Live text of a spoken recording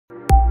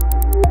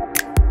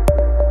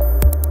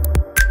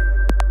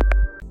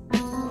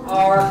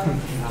Our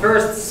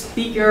first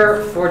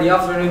speaker for the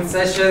afternoon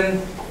session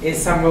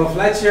is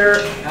Fletcher,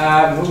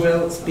 who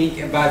will speak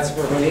about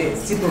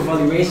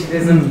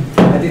supervaluationism,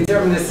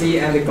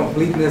 determinacy, and the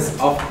completeness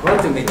of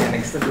quantum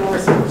mechanics. The floor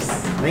is yours.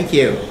 Thank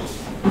you.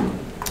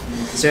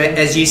 So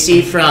as you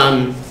see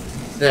from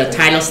the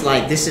title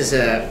slide, this is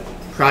a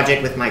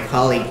project with my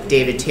colleague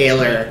David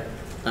Taylor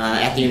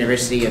at the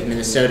University of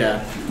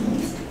Minnesota.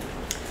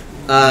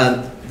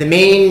 The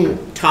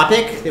main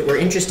topic that we're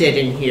interested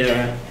in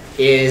here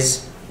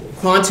is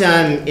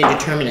quantum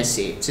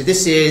indeterminacy. So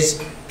this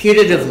is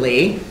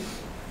putatively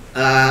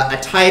a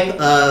type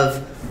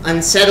of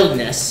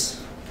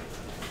unsettledness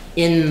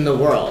in the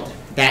world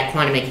that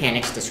quantum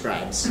mechanics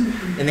describes.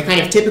 And the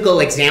kind of typical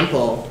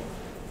example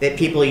that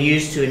people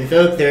use to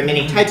invoke, there are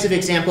many types of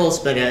examples,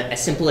 but a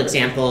simple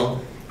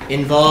example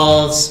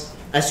involves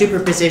a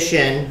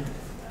superposition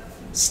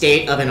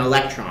state of an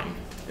electron.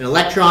 An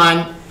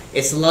electron,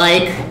 it's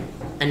like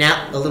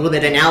a little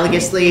bit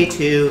analogously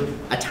to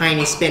a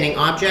tiny spinning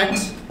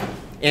object,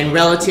 and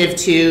relative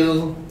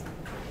to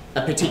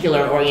a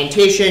particular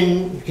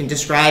orientation, you can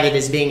describe it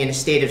as being in a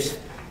state of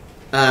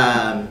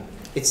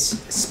its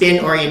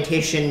spin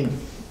orientation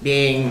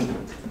being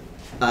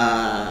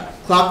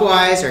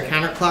clockwise or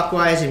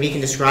counterclockwise, and we can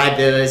describe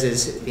those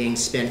as being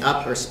spin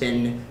up or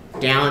spin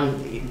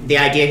down. The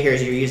idea here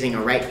is you're using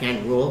a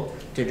right-hand rule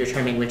to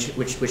determine which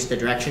the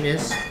direction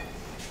is.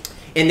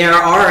 And there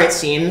are, it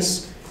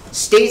seems,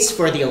 states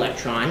for the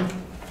electron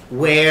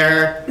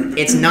where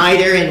it's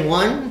neither in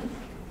one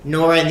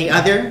nor in the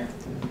other.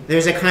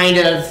 There's a kind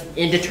of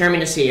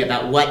indeterminacy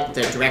about what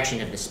the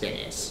direction of the spin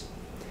is.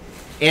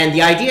 And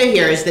the idea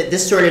here is that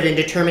this sort of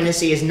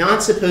indeterminacy is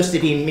not supposed to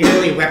be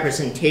merely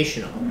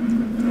representational.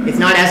 It's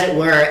not, as it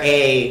were,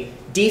 a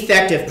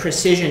defect of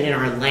precision in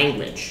our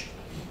language,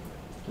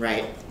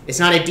 right? It's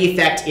not a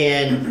defect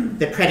in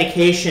the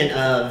predication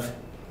of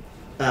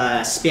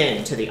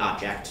spin to the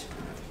object.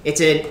 It's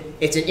an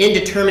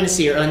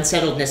indeterminacy or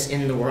unsettledness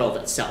in the world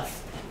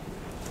itself.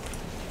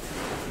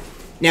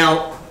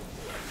 Now,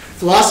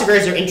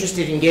 philosophers are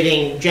interested in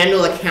getting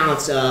general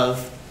accounts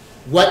of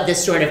what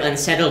this sort of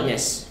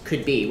unsettledness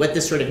could be, what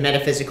this sort of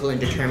metaphysical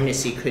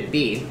indeterminacy could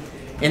be.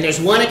 And there's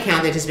one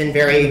account that has been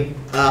very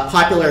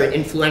popular and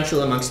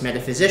influential amongst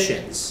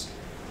metaphysicians.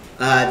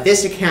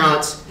 This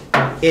account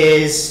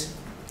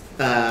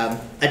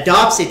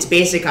adopts its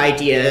basic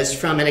ideas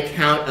from an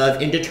account of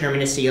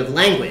indeterminacy of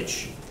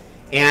language.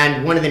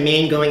 And one of the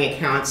main going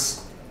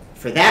accounts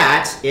for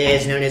that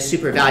is known as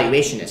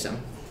supervaluationism.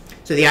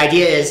 So the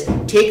idea is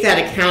take that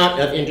account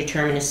of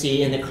indeterminacy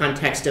in the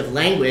context of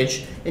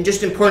language and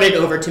just import it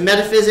over to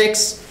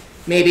metaphysics.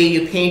 Maybe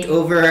you paint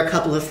over a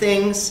couple of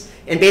things,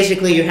 and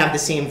basically you have the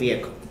same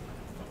vehicle,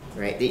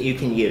 right, that you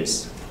can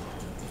use.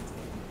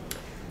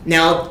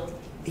 Now,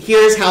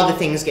 here's how the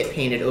things get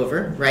painted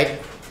over, right?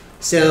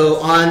 So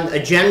on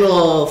a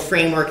general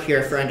framework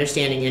here for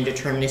understanding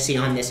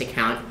indeterminacy on this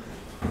account,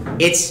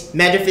 it's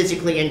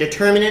metaphysically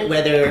indeterminate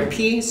whether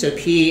P, so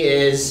P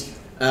is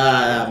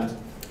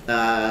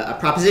a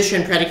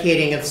proposition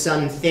predicating of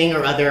some thing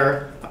or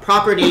other, a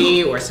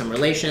property or some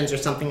relations or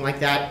something like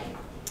that,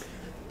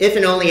 if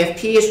and only if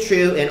P is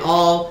true in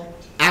all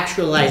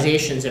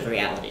actualizations of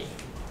reality.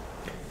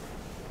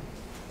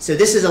 So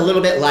this is a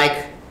little bit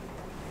like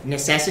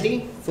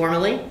necessity,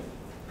 formally.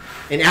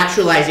 An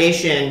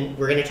actualization,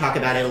 we're going to talk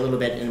about it a little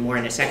bit more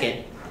in a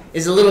second,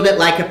 is a little bit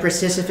like a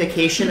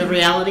precisification of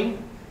reality.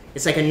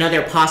 It's like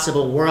another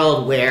possible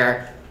world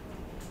where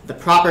the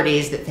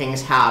properties that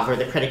things have or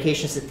the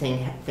predications that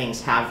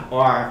things have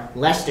are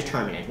less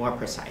determinate, more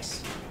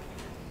precise.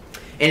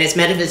 And it's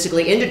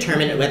metaphysically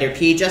indeterminate whether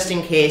P, just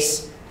in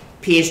case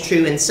P is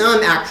true in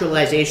some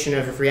actualization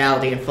of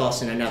reality and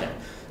false in another.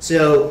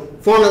 So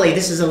formally,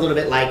 this is a little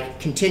bit like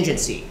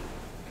contingency,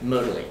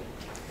 modally.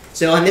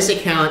 So on this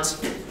account,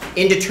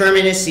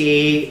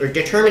 indeterminacy or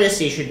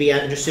determinacy should be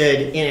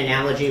understood in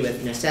analogy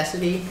with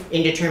necessity,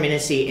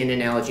 indeterminacy in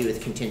analogy with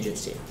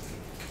contingency.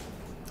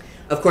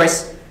 Of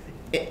course,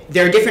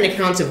 there are different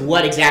accounts of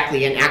what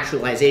exactly an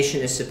actualization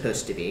is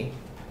supposed to be.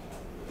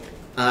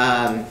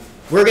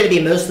 We're going to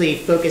be mostly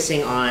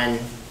focusing on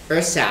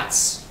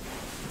Ersatz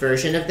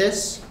version of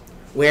this,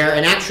 where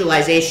an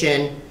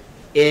actualization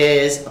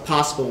is a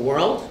possible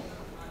world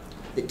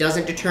that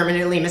doesn't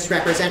determinately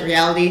misrepresent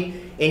reality.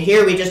 And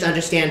here we just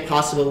understand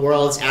possible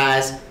worlds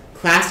as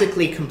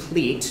classically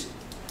complete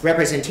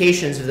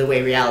representations of the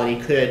way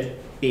reality could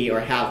be or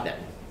have been.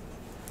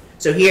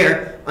 So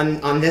here,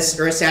 on this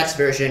Ersatz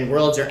version,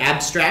 worlds are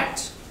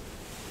abstract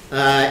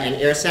and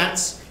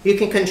Ersatz. You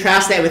can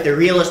contrast that with the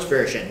realist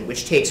version,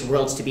 which takes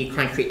worlds to be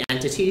concrete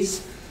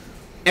entities.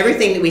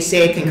 Everything that we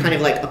say can kind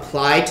of like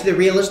apply to the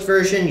realist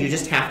version. You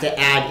just have to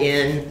add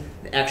in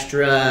the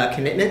extra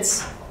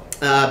commitments.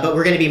 But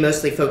we're going to be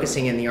mostly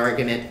focusing in the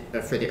argument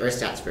for the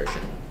Ersatz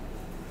version.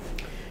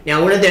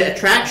 Now, one of the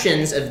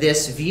attractions of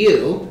this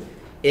view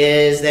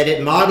is that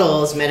it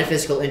models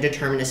metaphysical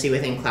indeterminacy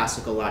within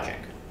classical logic.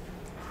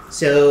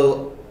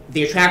 So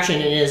the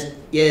attraction is,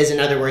 in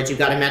other words, you've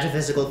got a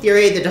metaphysical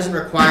theory that doesn't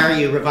require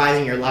you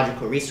revising your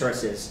logical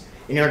resources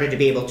in order to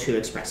be able to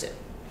express it.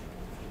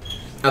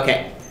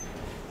 Okay.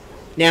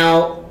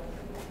 Now,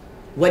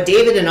 what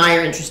David and I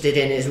are interested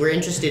in is we're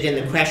interested in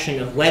the question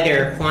of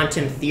whether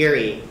quantum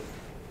theory,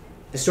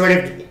 the sort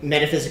of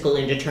metaphysical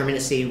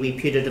indeterminacy we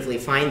putatively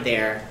find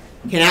there,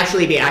 can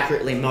actually be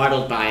accurately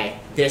modeled by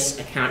this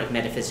account of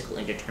metaphysical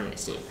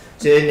indeterminacy.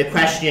 So in the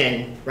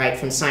question, right,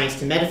 from science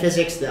to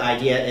metaphysics, the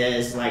idea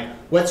is like,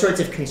 what sorts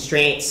of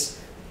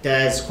constraints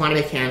does quantum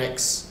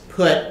mechanics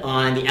put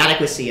on the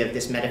adequacy of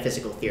this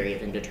metaphysical theory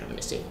of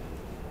indeterminacy?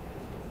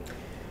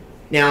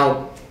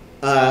 Now,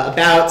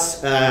 about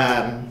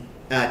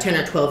 10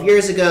 or 12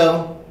 years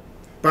ago,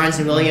 Barnes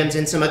and Williams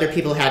and some other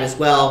people had as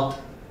well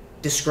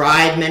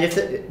described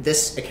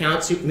this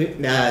account,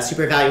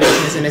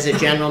 supervaluationism, as a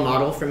general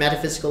model for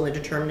metaphysical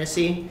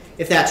indeterminacy.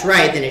 If that's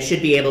right, then it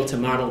should be able to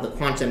model the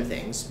quantum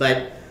things.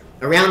 But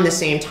around the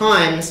same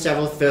time,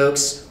 several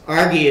folks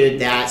argued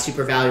that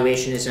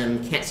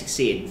supervaluationism can't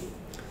succeed.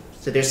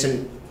 So there's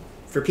some,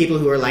 for people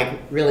who are like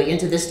really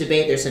into this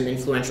debate, there's some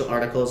influential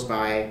articles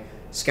by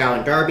Scow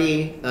and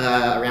Darby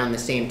around the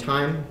same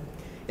time.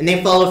 And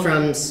they follow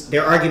from,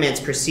 their arguments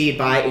proceed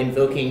by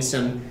invoking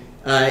some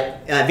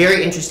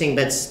very interesting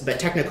but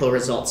technical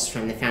results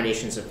from the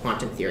foundations of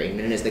quantum theory,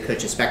 known as the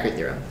Cauchy-Specker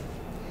theorem.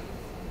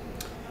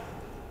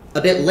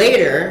 A bit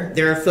later,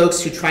 there are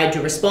folks who tried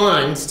to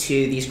respond to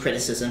these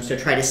criticisms to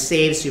try to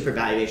save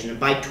supervaluation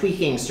by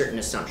tweaking certain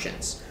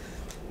assumptions.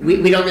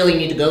 We don't really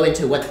need to go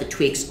into what the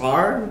tweaks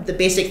are. The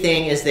basic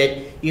thing is that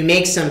you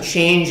make some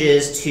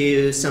changes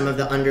to some of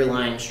the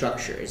underlying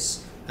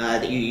structures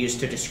that you use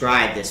to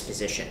describe this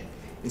position.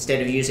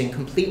 Instead of using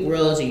complete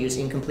worlds, you use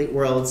incomplete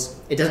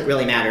worlds. It doesn't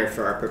really matter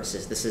for our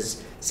purposes. This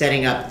is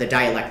setting up the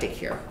dialectic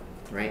here,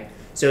 right?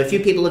 So a few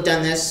people have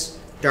done this.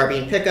 Darby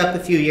and Pickup a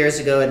few years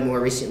ago, and more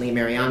recently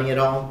Mariani et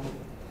al.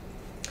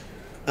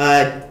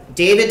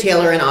 David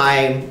Taylor and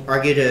I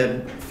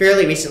argued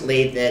fairly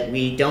recently that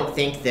we don't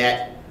think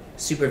that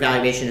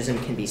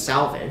supervaluationism can be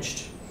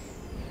salvaged.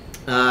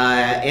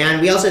 And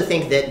we also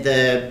think that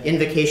the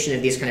invocation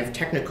of these kind of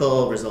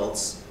technical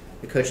results,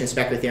 the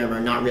Cauchy-Specker theorem,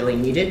 are not really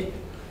needed.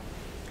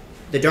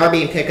 The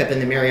Darby and Pickup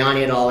and the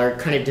Mariani et al. Are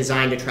kind of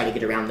designed to try to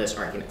get around those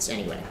arguments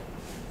anyway.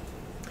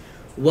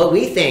 What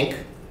we think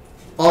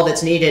all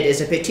that's needed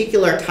is a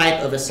particular type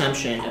of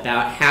assumption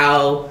about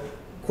how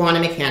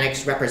quantum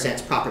mechanics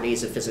represents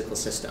properties of physical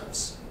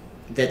systems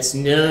that's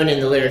known in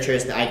the literature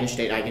as the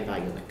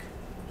eigenstate-eigenvalue link.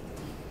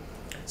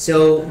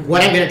 So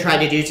what I'm going to try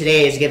to do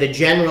today is give a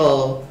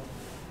general,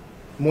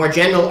 more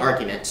general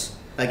argument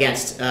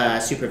against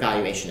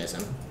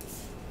supervaluationism.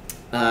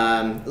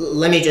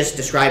 Let me just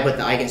describe what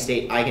the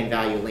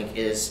eigenstate-eigenvalue link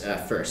is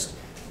first.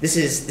 This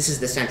is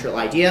the central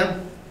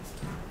idea.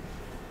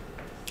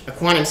 A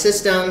quantum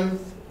system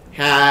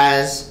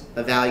has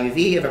a value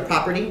v of a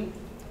property.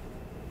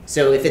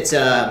 So if it's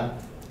a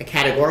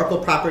categorical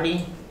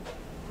property,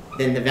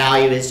 then the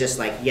value is just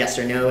like yes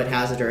or no, it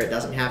has it or it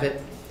doesn't have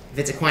it. If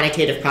it's a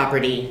quantitative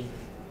property,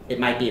 it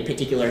might be a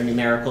particular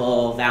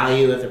numerical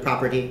value of the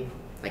property,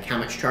 like how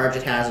much charge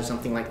it has or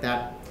something like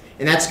that.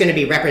 And that's going to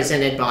be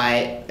represented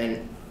by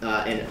an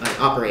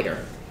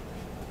operator,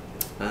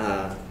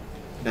 a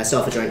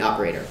self-adjoint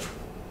operator.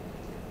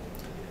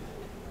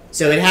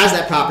 So it has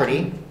that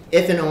property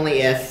if and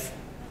only if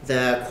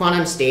the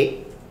quantum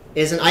state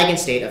is an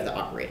eigenstate of the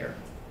operator,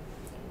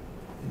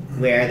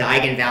 where the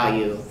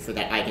eigenvalue for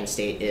that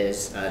eigenstate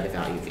is the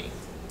value v.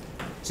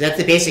 So that's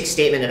the basic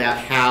statement about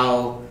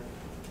how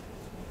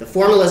the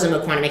formalism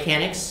of quantum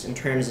mechanics in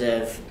terms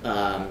of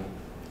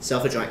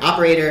self-adjoint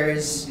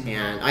operators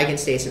and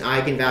eigenstates and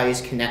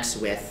eigenvalues connects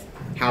with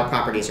how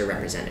properties are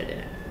represented in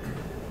it.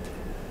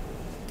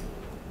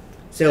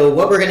 So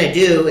what we're going to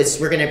do is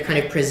we're going to kind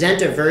of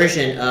present a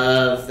version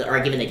of the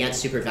argument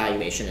against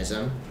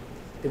supervaluationism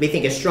that we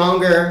think is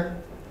stronger.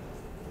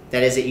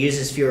 That is, it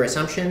uses fewer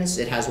assumptions,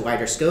 it has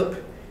wider scope,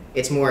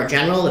 it's more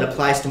general, it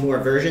applies to more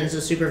versions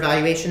of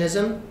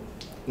supervaluationism,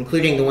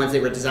 including the ones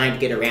that were designed to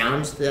get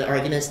around the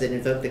arguments that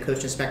invoke the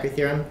Cauchy-Specker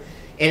theorem.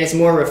 And it's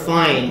more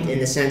refined in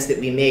the sense that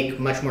we make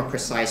much more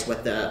precise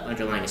what the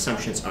underlying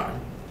assumptions are.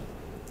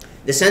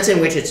 The sense in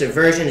which it's a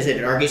version is that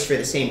it argues for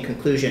the same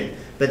conclusion,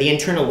 but the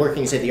internal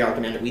workings of the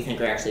argument that we think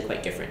are actually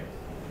quite different.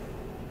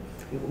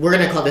 We're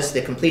going to call this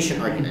the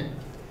completion argument.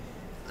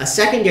 A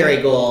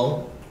secondary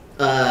goal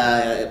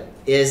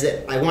is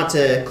that I want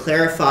to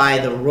clarify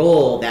the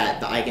role that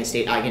the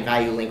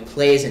eigenstate-eigenvalue link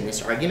plays in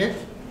this argument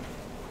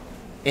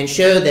and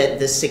show that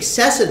the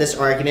success of this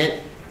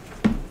argument,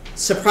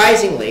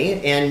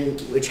 surprisingly,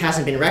 and which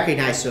hasn't been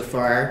recognized so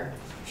far,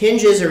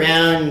 hinges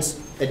around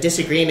a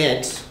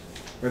disagreement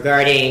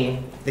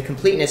regarding the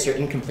completeness or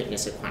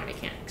incompleteness of quantum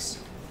mechanics.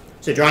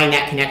 So drawing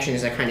that connection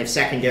is a kind of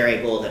secondary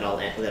goal that I'll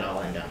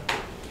end on.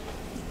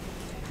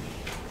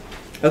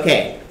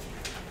 Okay,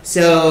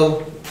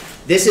 so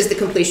this is the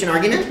completion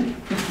argument.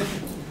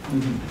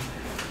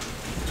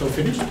 So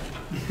finished?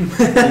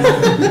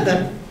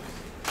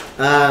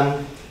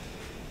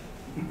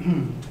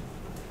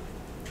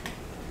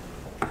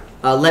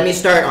 Let me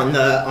start on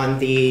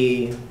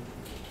the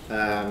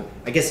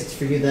I guess it's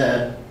for you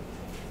the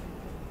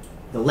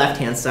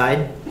left-hand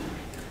side.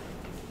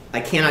 I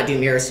cannot do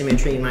mirror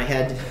symmetry in my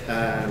head.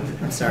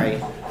 I'm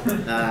sorry.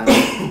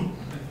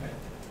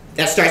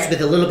 That starts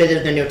with a little bit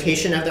of the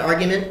notation of the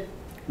argument.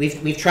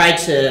 We've tried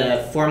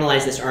to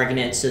formalize this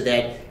argument so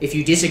that if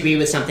you disagree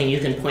with something, you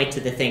can point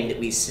to the thing that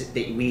we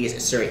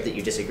assert that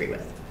you disagree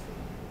with.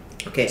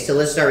 Okay, so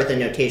let's start with the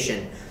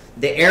notation.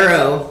 The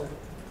arrow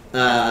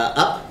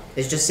up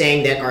is just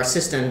saying that our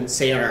system,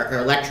 say our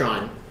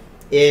electron,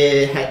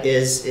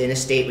 is in a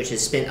state which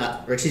is spin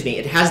up, or excuse me,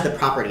 it has the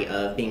property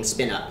of being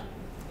spin up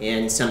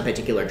in some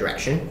particular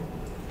direction.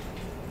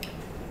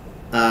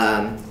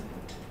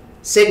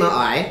 Sigma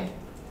I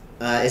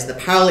is the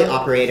Pauli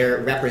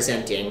operator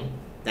representing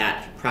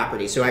that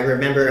property. So I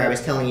remember I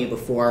was telling you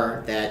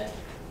before that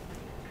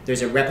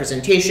there's a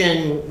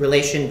representation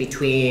relation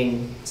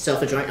between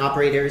self-adjoint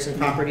operators and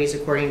properties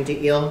according to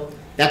Eel.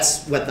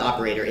 That's what the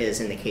operator is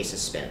in the case of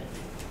spin.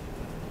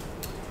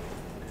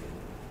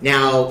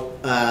 Now,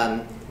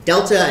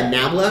 delta and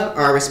nabla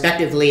are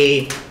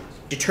respectively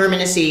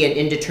determinacy and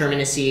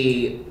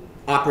indeterminacy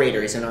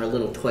operators in our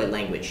little toy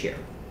language here.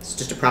 It's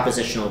just a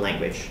propositional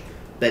language.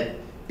 But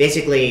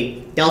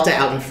basically, delta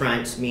out in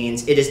front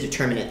means it is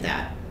determinate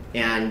that,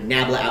 and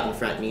nabla out in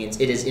front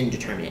means it is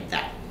indeterminate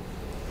that.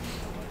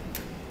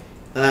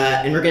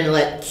 And we're going to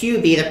let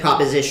Q be the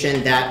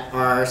proposition that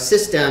our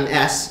system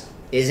S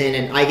is in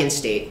an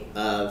eigenstate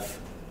of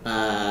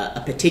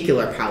a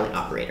particular Pauli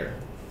operator,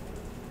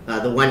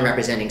 the one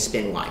representing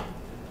spin Y.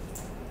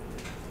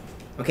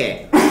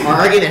 Okay, our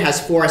argument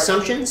has 4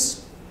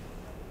 assumptions.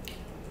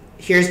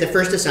 Here's the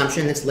first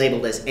assumption that's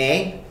labeled as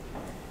A.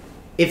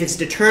 If it's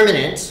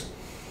determinate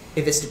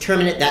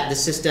that the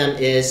system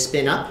is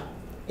spin up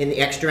in the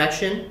x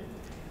direction,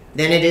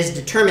 then it is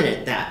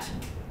determinate that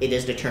it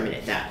is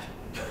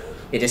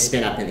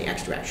spin up in the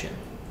x direction.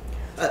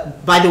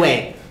 By the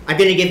way, I'm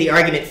going to give the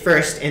argument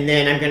first, and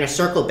then I'm going to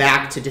circle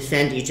back to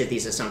defend each of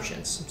these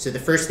assumptions. So the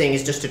first thing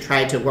is just to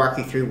try to walk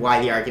you through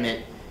why the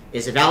argument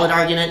is a valid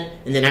argument,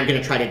 and then I'm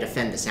going to try to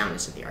defend the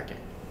soundness of the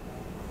argument.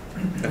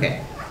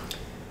 Okay.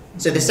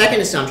 So the second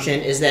assumption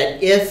is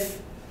that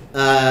if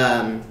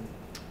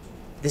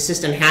the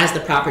system has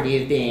the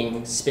property of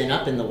being spin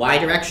up in the y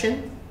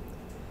direction,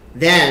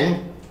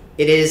 then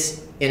it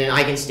is in an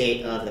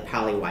eigenstate of the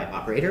Pauli y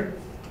operator.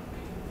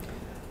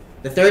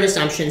 The third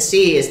assumption,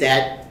 C, is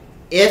that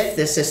if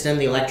the system,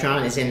 the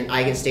electron, is in an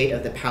eigenstate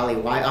of the Pauli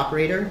y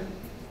operator,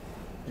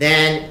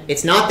 then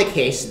it's not the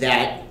case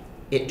that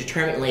it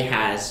determinately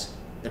has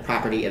the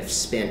property of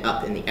spin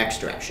up in the x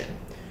direction.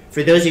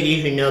 For those of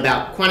you who know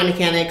about quantum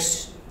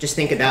mechanics, just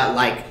think about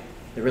like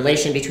the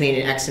relation between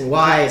an x and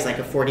y is like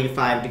a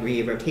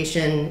 45-degree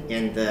rotation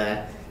in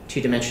the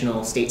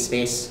two-dimensional state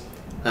space.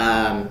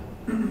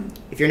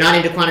 If you're not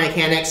into quantum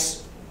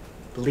mechanics,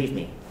 believe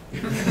me.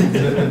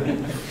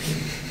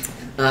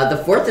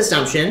 The fourth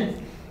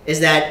assumption is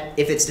that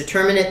if it's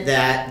determinate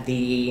that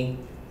the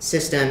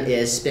system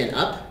is spin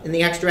up in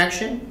the x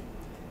direction,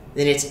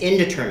 then it's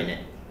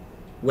indeterminate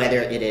whether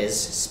it is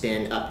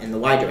spin up in the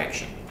y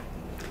direction.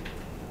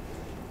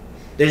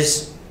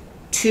 There's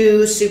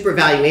 2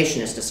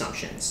 supervaluationist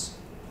assumptions.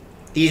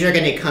 These are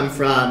going to come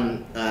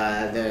from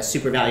the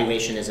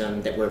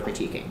supervaluationism that we're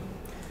critiquing.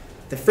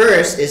 The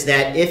first is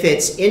that if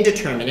it's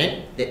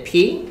indeterminate, that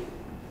P,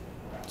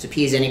 so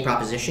P is any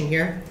proposition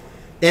here,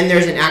 then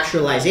there's an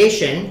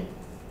actualization,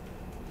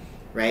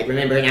 right?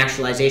 Remember, an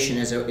actualization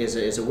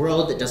is a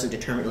world that doesn't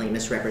determinately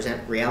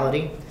misrepresent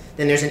reality.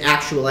 Then there's an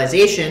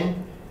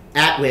actualization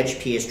at which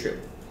P is true.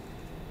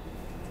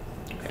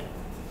 Okay.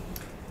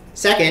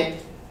 Second,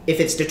 if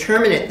it's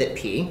determinate that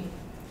P,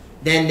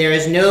 then there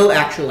is no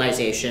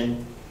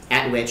actualization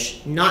at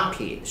which not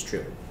P is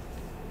true.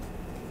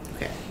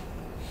 Okay.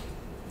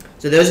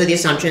 So those are the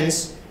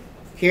assumptions.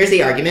 Here's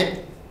the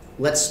argument.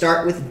 Let's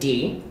start with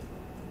D.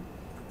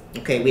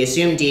 Okay, we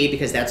assume D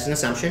because that's an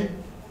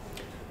assumption.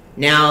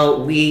 Now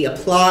we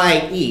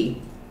apply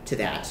E to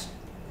that.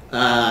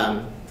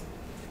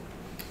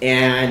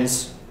 And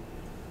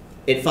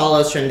it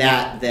follows from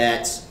that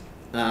that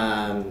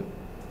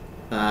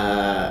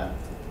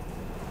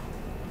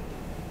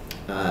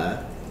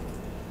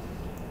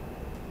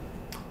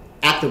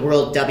at the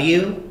world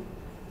W,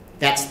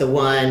 that's the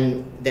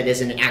one that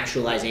is an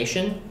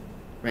actualization,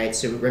 right?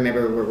 So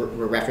remember,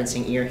 we're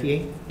referencing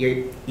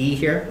E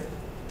here.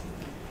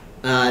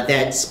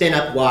 That spin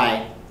up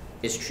Y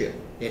is true.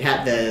 It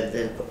had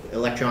the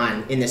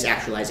electron in this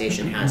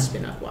actualization has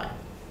spin up Y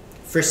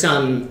for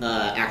some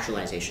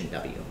actualization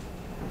W.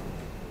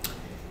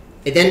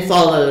 It then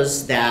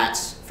follows that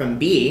from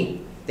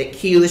B that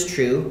Q is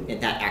true in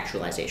that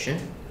actualization.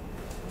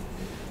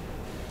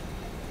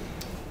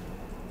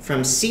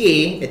 From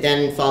C, it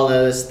then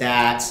follows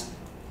that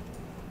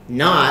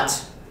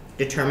not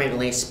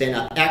determinately spin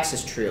up X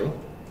is true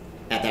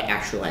at that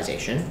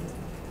actualization.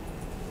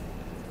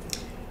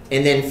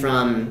 And then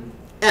from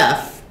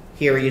F,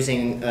 here we're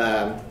using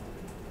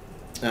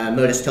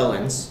modus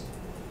tollens,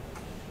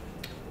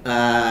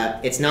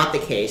 it's not the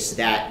case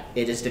that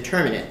it is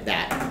determinate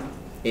that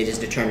it is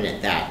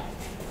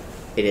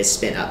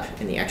spin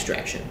up in the x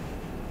direction.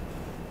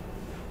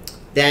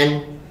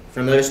 Then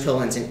from modus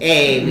tollens in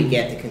A, we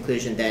get the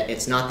conclusion that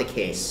it's not the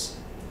case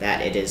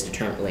that it is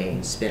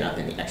determinately spin up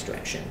in the x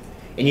direction.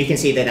 And you can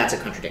see that that's a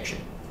contradiction.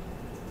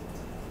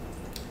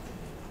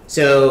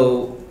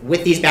 So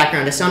with these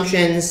background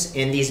assumptions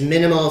and these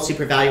minimal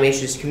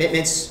supervaluationist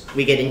commitments,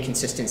 we get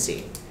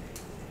inconsistency.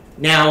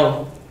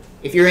 Now,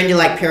 if you're into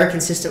like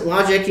paraconsistent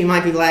logic, you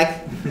might be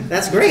like,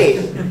 that's great.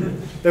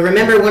 But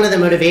remember, one of the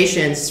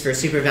motivations for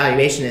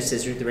supervaluationists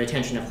is the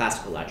retention of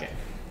classical logic.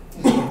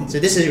 So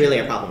this is really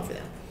a problem for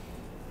them.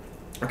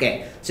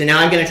 Okay, so now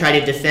I'm going to try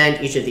to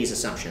defend each of these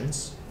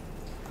assumptions.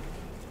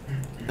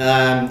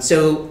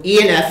 So E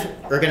and F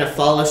are going to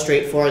follow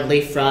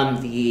straightforwardly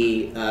from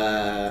the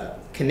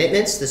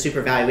commitments, the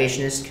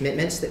supervaluationist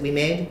commitments that we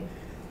made.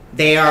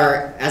 They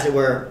are, as it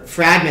were,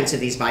 fragments of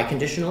these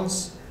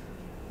biconditionals.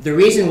 The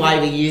reason why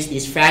we use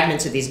these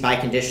fragments of these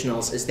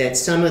biconditionals is that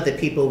some of the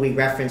people we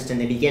referenced in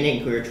the beginning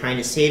who are trying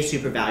to save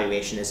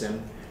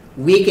supervaluationism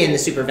weaken the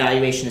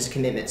supervaluationist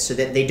commitments so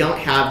that they don't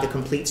have the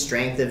complete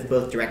strength of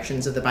both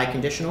directions of the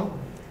biconditional,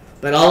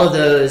 but all of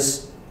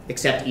those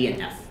except E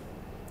and F.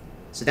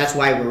 So that's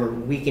why we're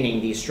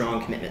weakening these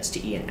strong commitments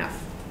to E and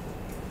F.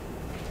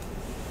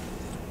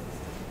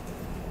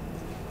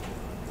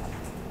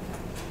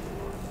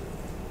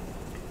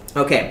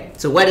 Okay,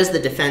 so what is the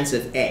defense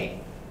of A?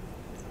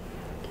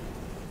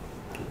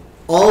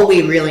 All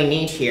we really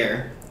need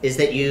here is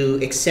that you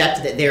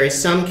accept that there is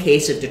some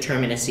case of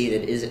determinacy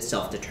that is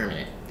itself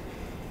determinate.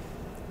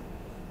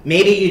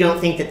 Maybe you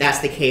don't think that that's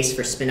the case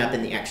for spin up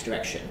in the x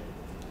direction.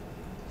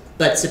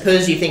 But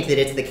suppose you think that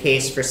it's the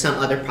case for some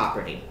other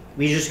property.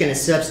 We're just going to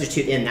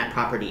substitute in that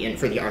property in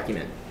for the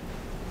argument.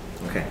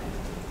 Okay.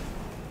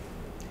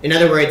 In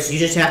other words, you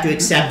just have to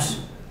accept,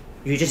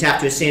 you just have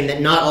to assume that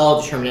not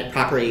all determinate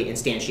property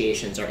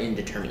instantiations are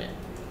indeterminate.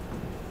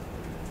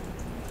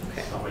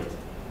 Okay. Oh, wait.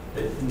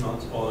 But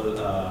not all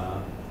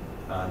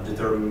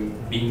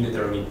being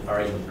determined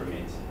are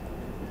indeterminate.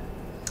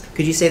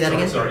 Could you say that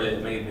again? Sorry,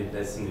 maybe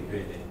that's in the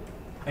QA.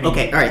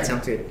 Okay, all right,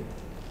 sounds good.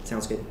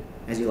 Sounds good,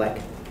 as you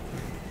like.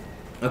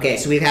 Okay,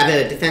 so we have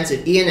a defense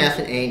of E and F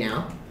and A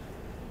now.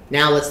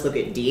 Now let's look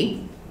at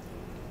D.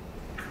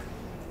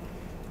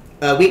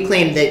 We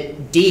claim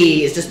that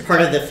D is just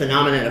part of the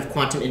phenomenon of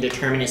quantum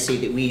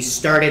indeterminacy that we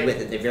started with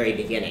at the very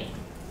beginning.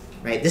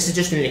 Right? This is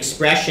just an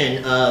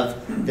expression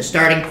of the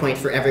starting point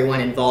for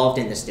everyone involved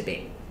in this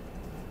debate.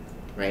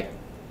 Right?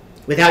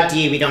 Without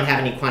D, we don't have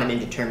any quantum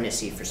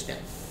indeterminacy for spin.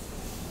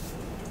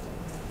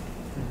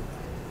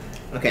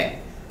 Okay,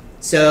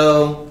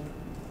 so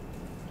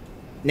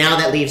now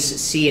that leaves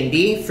C and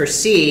D. For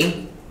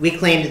C, we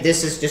claim that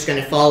this is just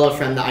going to follow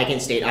from the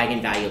eigenstate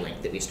eigenvalue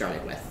link that we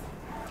started with.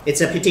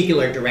 It's a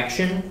particular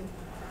direction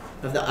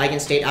of the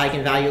eigenstate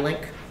eigenvalue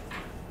link.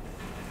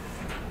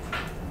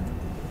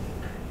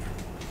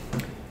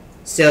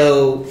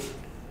 So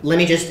let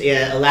me just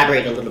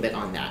elaborate a little bit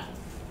on that.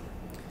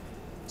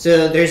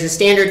 So there's a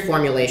standard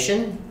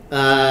formulation.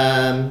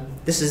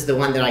 This is the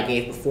one that I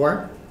gave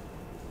before.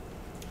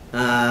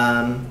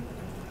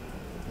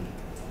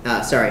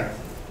 Sorry.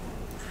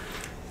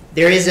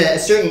 There is a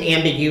certain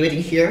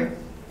ambiguity here.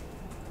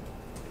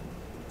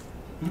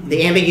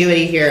 The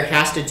ambiguity here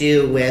has to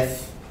do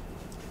with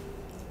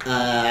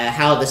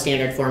how the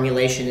standard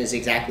formulation is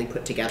exactly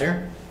put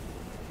together.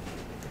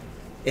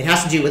 It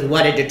has to do with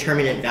what a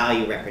determinate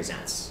value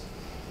represents.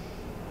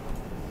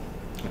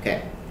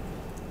 Okay.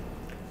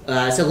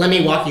 So let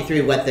me walk you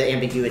through what the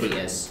ambiguity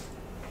is.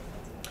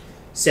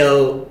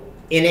 So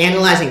in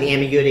analyzing the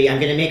ambiguity, I'm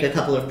going to make a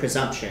couple of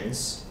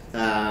presumptions.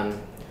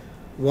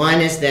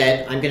 One is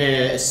that I'm going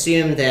to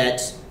assume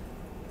that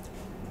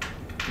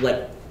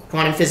what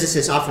quantum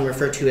physicists often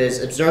refer to as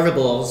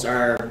observables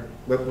are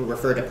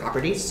refer to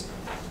properties.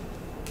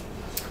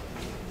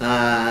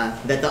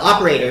 That the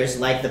operators,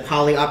 like the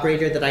Pauli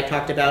operator that I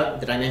talked about,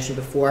 that I mentioned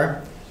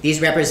before,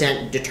 these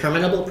represent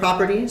determinable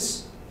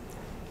properties.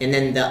 And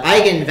then the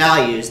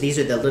eigenvalues, these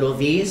are the little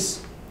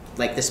v's,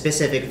 like the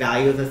specific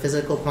value of a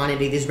physical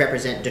quantity, these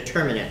represent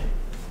determinate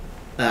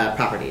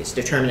properties,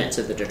 determinants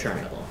of the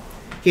determinable.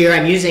 Here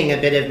I'm using a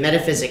bit of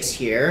metaphysics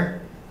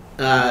here.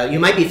 You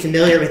might be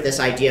familiar with this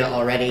idea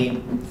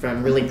already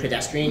from really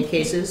pedestrian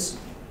cases.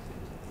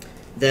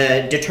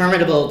 The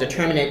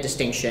determinable-determinate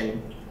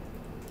distinction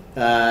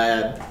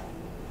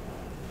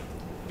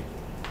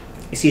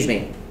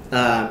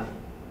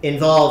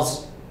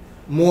involves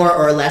more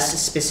or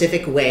less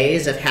specific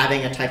ways of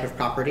having a type of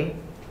property.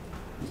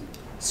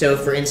 So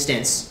for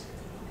instance,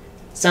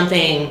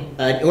 something,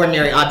 an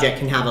ordinary object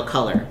can have a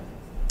color.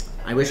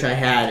 I wish I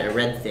had a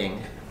red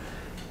thing.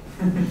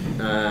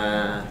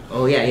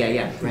 Oh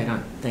yeah, right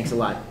on. Thanks a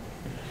lot.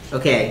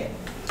 Okay.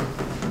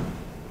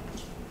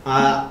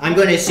 I'm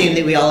going to assume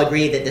that we all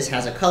agree that this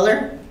has a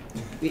color.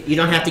 You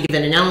don't have to give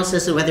an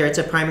analysis of whether it's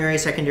a primary,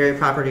 secondary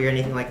property or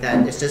anything like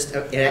that. It's just,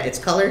 it's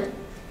colored.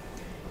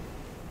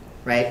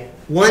 Right?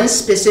 One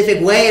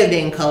specific way of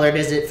being colored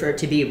is for it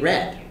to be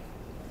red.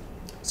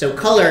 So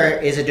color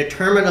is a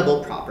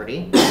determinable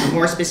property. A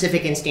more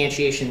specific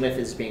instantiation with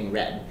is being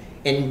red.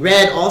 And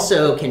red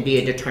also can be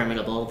a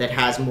determinable that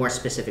has more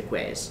specific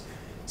ways.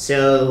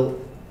 So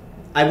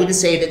I wouldn't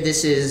say that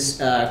this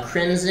is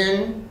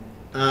crimson.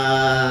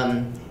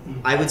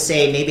 I would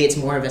say maybe it's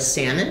more of a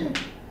salmon.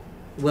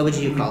 What would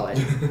you call it?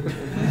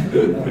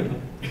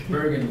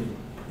 Burgundy.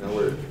 No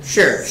word.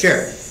 Sure,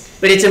 sure.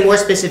 But it's a more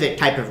specific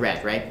type of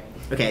red, right?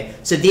 Okay,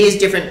 so these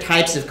different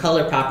types of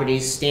color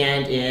properties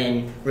stand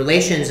in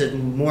relations of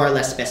more or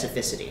less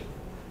specificity.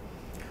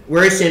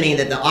 We're assuming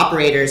that the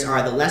operators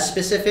are the less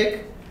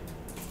specific,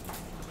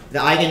 the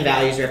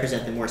eigenvalues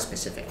represent the more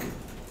specific.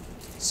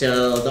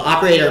 So the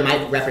operator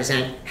might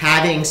represent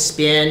having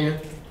spin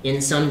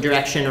in some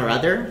direction or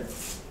other.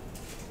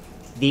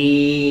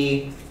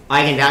 The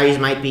eigenvalues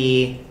might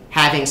be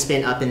having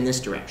spin up in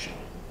this direction.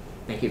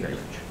 Thank you very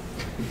much.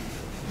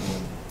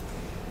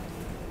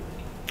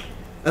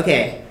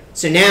 Okay,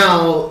 so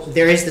now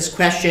there is this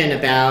question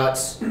about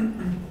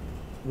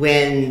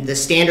when the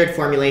standard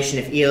formulation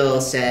of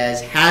EEL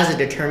says has a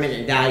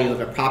determinate value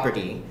of a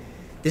property.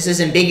 This is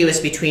ambiguous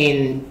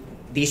between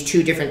these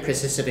two different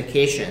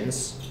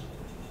precisifications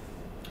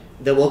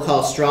that we'll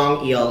call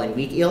strong EEL and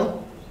weak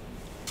EEL.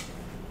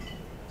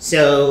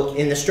 So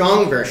in the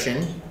strong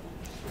version,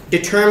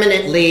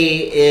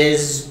 determinately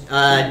is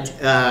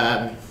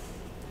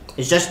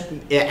just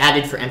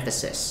added for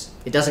emphasis.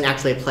 It doesn't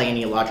actually play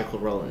any logical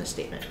role in this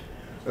statement.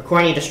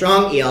 According to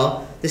strong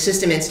EEL, the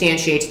system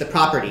instantiates the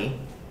property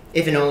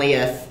if and only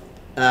if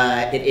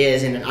it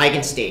is in an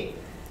eigenstate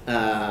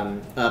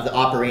of the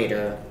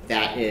operator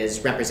that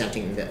is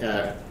representing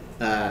the,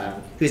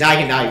 whose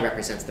eigenvalue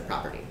represents the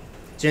property.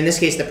 So in this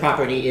case, the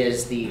property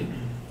is the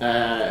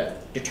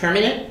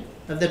determinant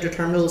of the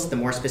determinals, the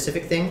more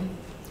specific thing.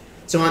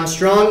 So on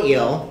strong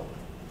EEL,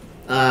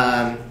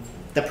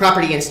 the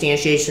property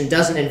instantiation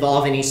doesn't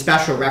involve any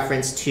special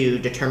reference to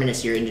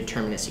determinacy or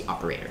indeterminacy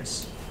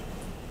operators.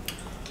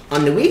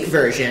 On the weak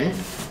version,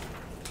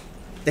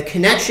 the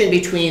connection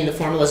between the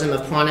formalism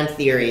of quantum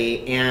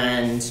theory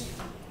and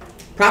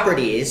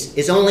properties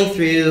is only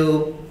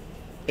through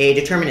a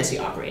determinacy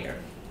operator.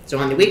 So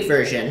on the weak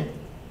version,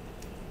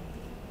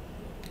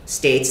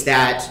 states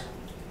that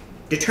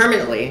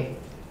determinately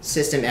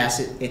system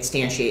S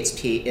instantiates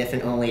P if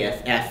and only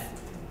if S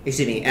is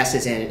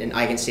in an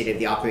eigenstate of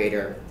the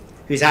operator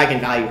whose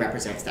eigenvalue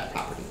represents that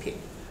property P.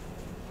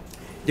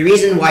 The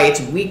reason why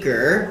it's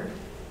weaker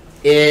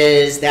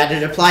is that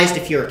it applies to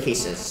fewer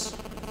cases,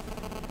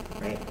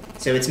 right?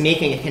 So it's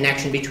making a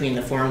connection between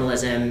the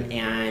formalism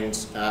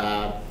and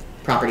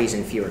properties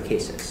in fewer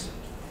cases.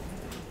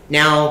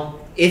 Now,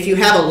 if you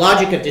have a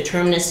logic of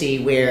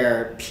determinacy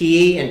where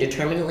P and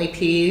determinantly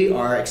P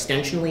are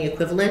extensionally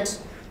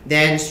equivalent,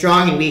 then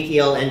strong and weak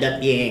EEL end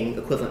up being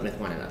equivalent with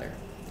one another.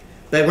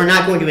 But we're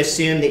not going to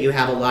assume that you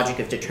have a logic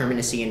of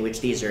determinacy in which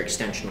these are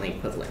extensionally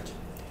equivalent.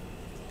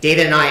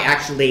 David and I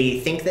actually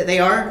think that they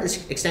are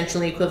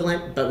extensionally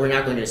equivalent, but we're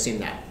not going to assume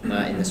that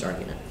in this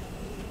argument.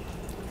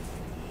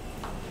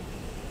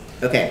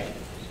 Okay.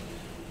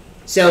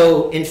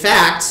 So in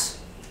fact,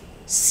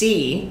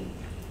 C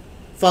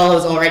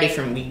follows already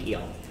from weak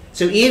EEL.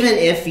 So even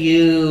if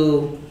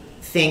you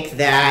think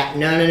that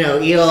no,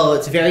 EEL,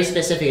 it's very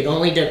specific, it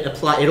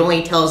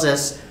only tells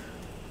us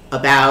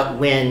about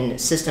when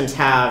systems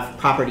have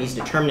properties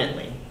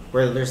determinantly,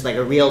 where there's like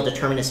a real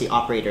determinacy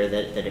operator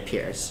that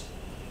appears.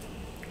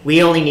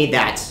 We only need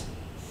that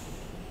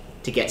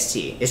to get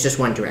C. It's just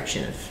one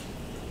direction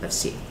of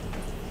C.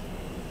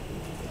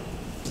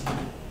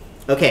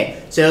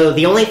 Okay, so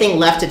the only thing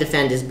left to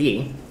defend is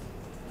B.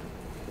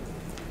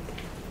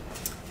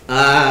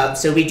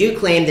 So we do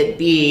claim that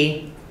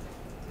B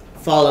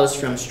follows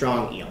from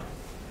strong EEL.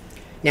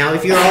 Now,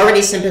 if you're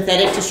already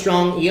sympathetic to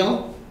strong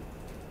EEL,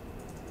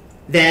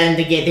 then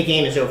the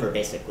game is over,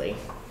 basically,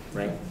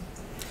 right?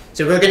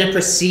 So we're going to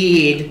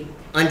proceed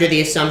under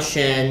the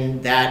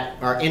assumption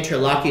that our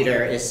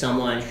interlocutor is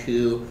someone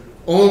who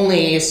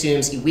only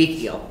assumes weak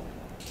EEL,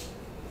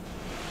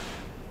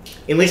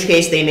 in which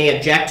case they may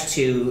object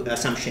to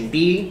assumption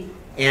B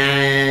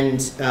and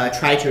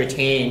try to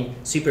retain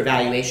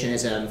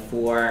supervaluationism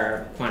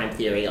for quantum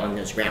theory on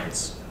those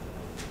grounds.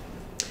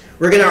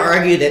 We're going to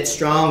argue that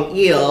strong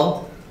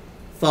EEL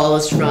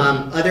follows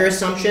from other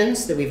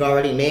assumptions that we've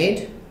already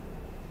made,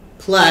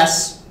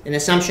 plus an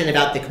assumption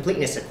about the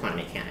completeness of quantum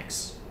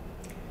mechanics.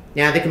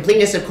 Now, the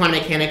completeness of quantum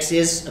mechanics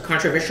is a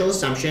controversial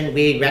assumption,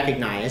 we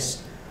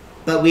recognize,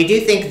 but we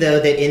do think, though,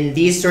 that in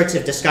these sorts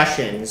of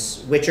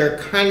discussions, which are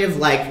kind of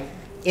like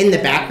in the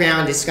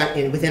background,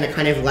 within a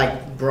kind of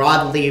like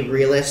broadly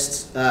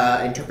realist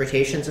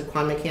interpretations of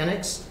quantum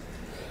mechanics,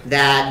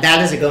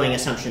 that is a going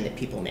assumption that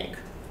people make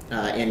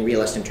in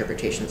realist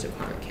interpretations of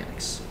quantum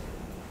mechanics.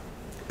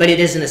 But it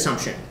is an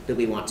assumption that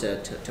we want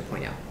to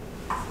point out.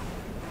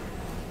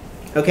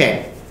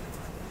 Okay,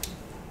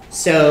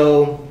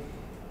 so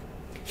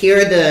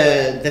here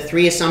are the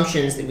three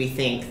assumptions that we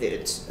think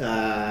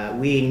that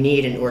we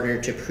need in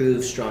order to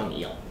prove strong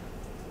EEL.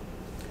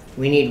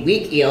 We need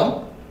weak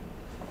EEL.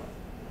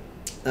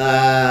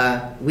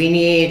 We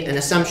need an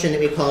assumption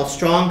that we call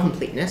strong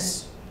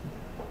completeness.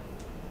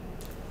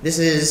 This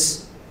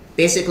is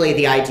basically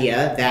the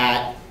idea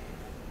that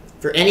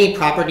for any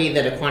property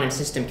that a quantum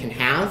system can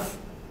have,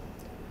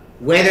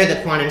 whether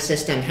the quantum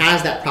system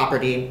has that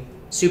property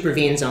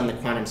supervenes on the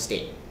quantum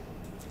state.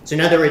 So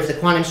in other words, the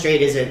quantum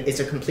state is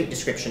a complete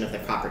description of the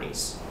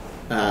properties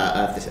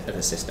of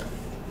the system.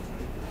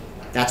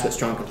 That's what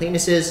strong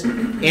completeness is.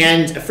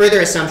 And a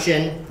further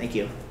assumption, thank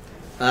you,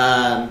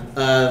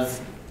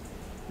 of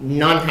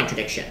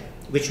non-contradiction,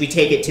 which we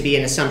take it to be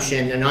an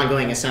assumption, an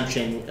ongoing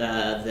assumption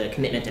of the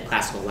commitment to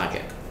classical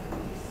logic.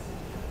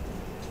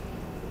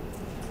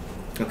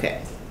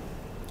 Okay.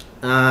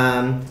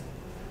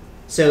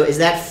 So is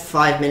that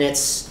 5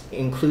 minutes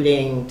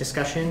including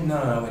discussion?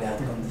 No, without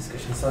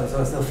discussion.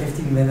 So still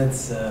 15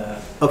 minutes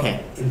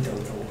okay. in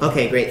total.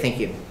 Okay, great, thank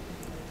you.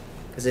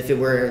 Because if it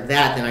were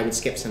that, then I would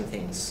skip some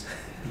things.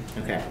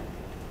 Okay.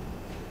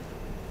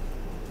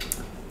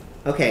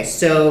 Okay,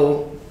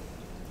 so,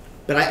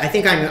 but I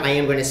think I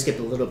am going to skip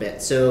a little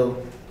bit.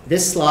 So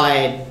this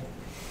slide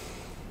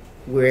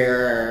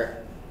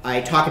where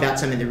I talk about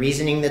some of the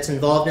reasoning that's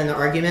involved in the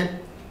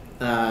argument,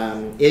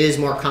 it is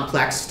more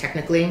complex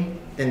technically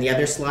than the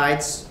other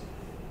slides.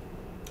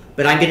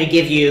 But I'm going to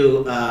give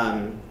you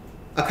a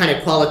kind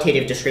of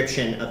qualitative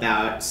description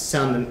about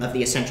some of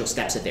the essential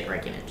steps of the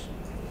argument.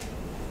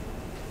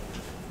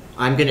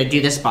 I'm going to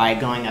do this by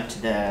going up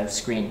to the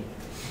screen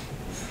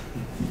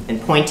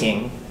and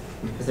pointing,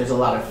 because there's a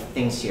lot of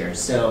things here.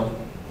 So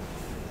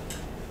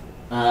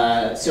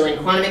in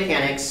quantum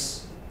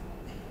mechanics,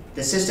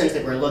 the systems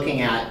that we're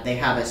looking at, they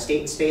have a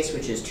state space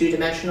which is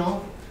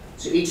two-dimensional.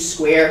 So each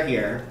square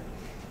here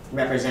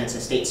represents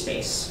a state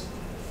space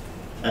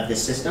of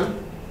this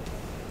system.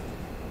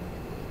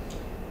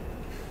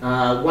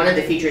 One of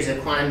the features of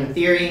quantum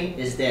theory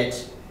is that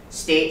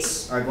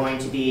states are going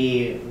to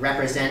be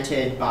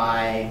represented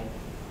by,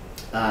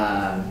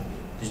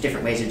 there's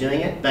different ways of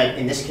doing it, but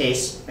in this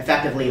case,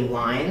 effectively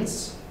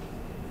lines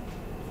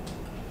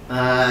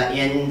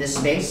in this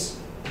space.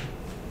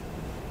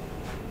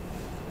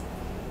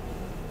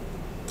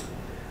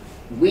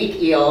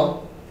 Weak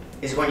eel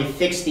is going to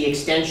fix the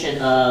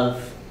extension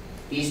of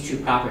these two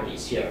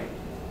properties here.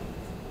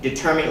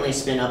 Determinately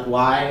spin up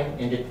y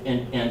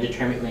and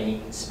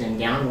determinately spin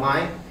down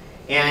y.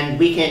 And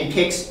we can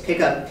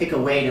pick a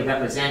way to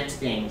represent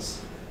things.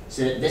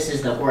 So that this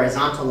is the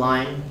horizontal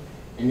line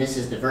and this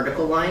is the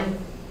vertical line.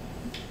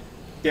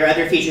 There are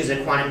other features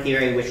of quantum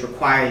theory which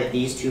require that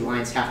these two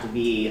lines have to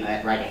be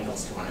at right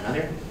angles to one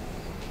another.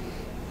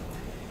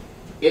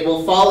 It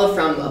will follow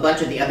from a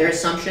bunch of the other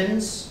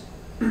assumptions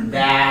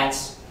that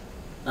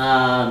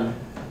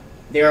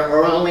there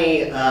are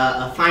only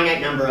a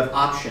finite number of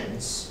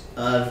options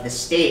of the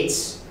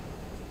states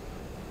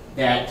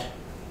that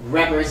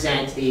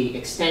represent the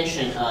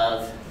extension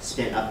of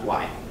spin up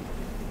y.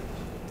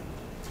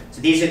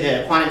 So these are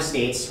the quantum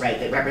states, right,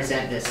 that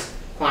represent this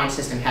quantum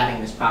system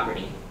having this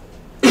property.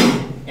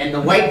 And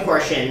the white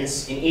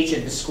portions in each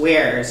of the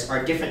squares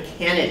are different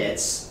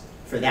candidates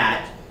for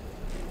that.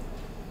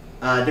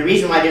 The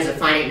reason why there's a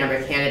finite number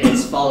of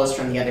candidates follows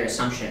from the other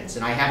assumptions.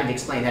 And I haven't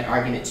explained that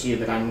argument to you,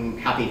 but I'm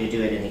happy to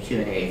do it in the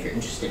Q&A if you're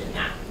interested in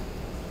that.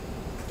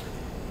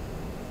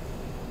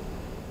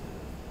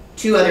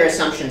 Two other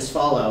assumptions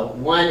follow.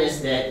 One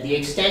is that the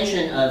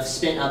extension of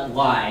spin up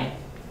y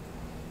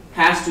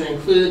has to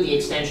include the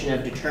extension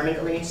of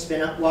determinately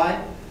spin up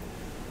y.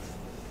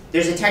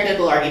 There's a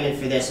technical argument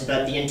for this,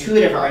 but the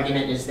intuitive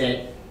argument is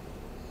that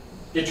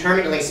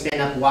determinately spin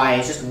up y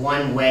is just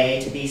one way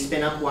to be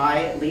spin up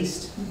y, at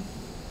least.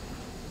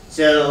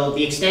 So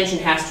the extension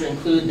has to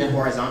include the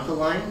horizontal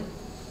line.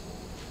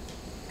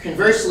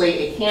 Conversely,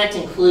 it can't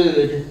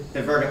include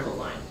the vertical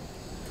line,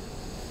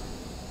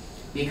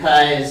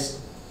 because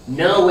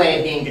no way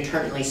of being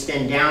determinately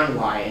spin down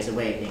y is a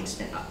way of being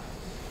spin up.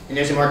 And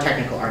there's a more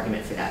technical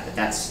argument for that, but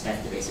that's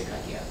the basic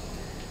idea.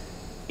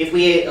 If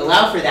we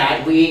allow for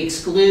that, we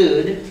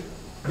exclude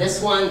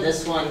this one,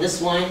 this one, this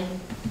one,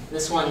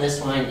 this one, this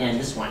one, and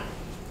this one.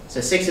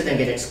 So 6 of them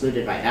get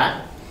excluded by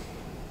that.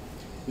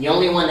 The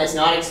only one that's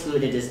not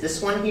excluded is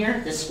this one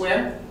here, this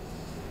square.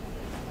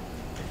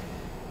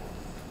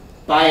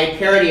 By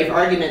parity of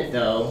argument,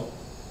 though,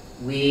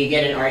 we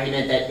get an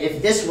argument that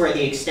if this were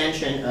the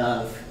extension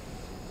of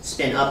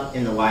spin up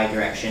in the y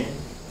direction,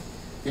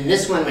 then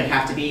this one would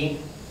have to be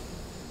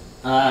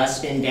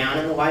spin down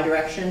in the y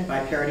direction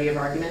by parity of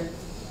argument.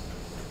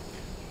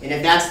 And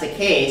if that's the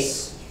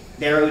case,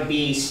 there would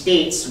be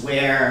states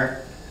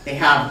where they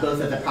have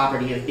both of the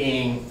property of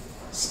being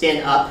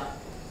spin up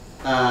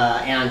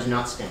and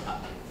not spin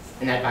up.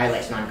 And that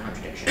violates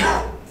non-contradiction.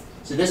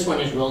 So this one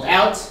is ruled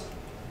out.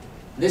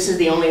 This is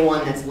the only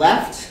one that's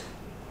left,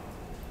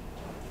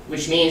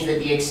 which means that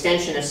the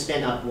extension of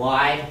spin up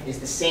y is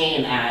the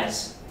same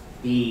as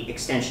the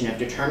extension of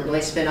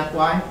determinately spin up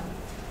y.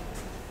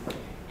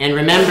 And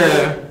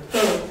remember,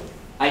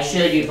 I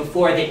showed you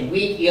before that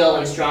weak eel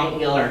and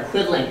strong eel are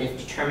equivalent if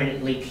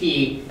determinantly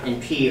p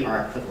and p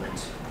are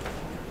equivalent.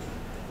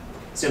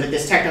 So what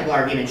this technical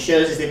argument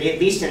shows is that at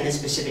least in this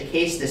specific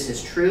case, this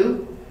is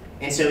true.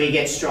 And so we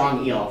get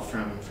strong eel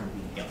from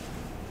weak eel.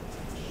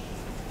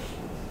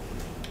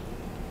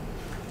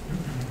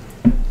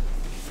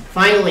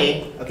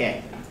 Finally,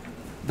 okay,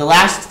 the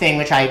last thing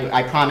which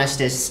I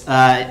promised is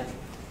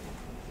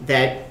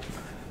that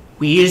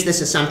we use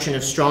this assumption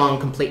of strong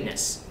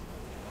completeness.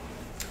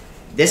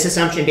 This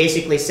assumption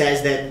basically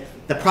says that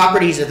the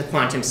properties of the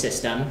quantum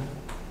system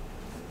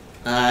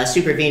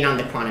supervene on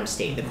the quantum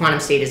state. The quantum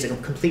state is a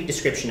complete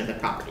description of the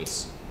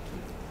properties.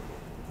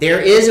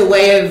 There is a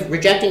way of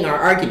rejecting our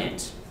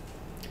argument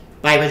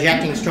by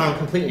rejecting strong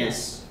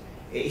completeness.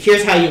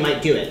 Here's how you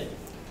might do it.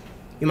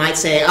 You might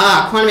say,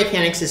 quantum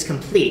mechanics is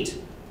complete,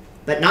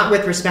 but not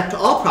with respect to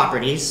all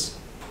properties,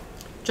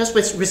 just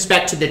with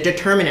respect to the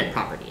determinate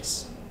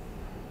properties.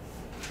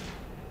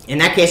 In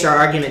that case, our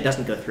argument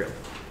doesn't go through.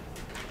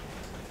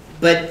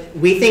 But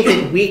we think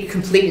that weak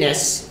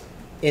completeness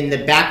in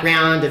the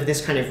background of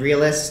this kind of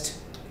realist,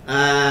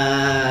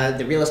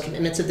 the realist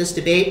commitments of this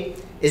debate,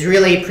 is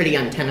really pretty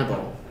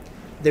untenable.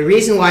 The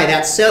reason why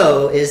that's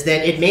so is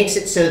that it makes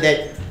it so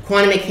that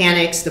quantum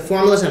mechanics, the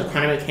formalism of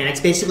quantum mechanics,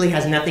 basically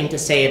has nothing to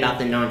say about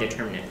the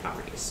non-determinate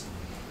properties.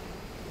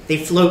 They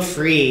float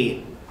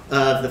free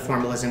of the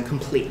formalism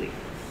completely.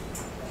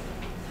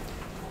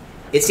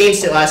 It seems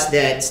to us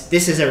that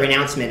this is a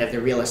renouncement of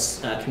the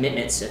realist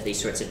commitments of these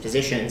sorts of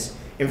positions,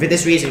 and for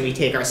this reason we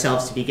take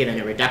ourselves to be given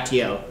a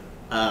reductio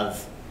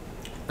of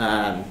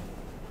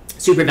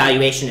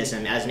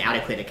supervaluationism as an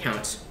adequate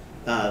account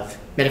of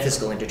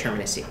metaphysical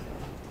indeterminacy.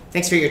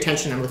 Thanks for your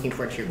attention. I'm looking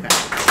forward to your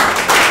questions.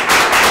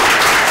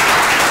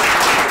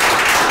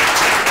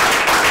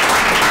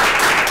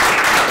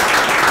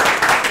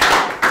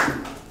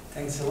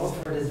 Thanks a lot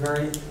for this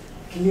very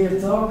clear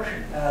talk.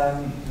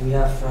 We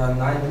have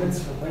 9 minutes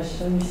for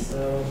questions,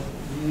 so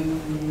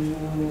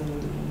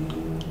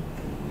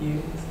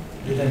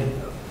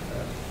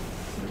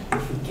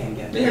if we can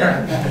get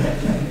there.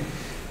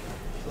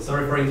 So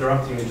sorry for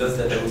interrupting you, just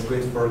that I was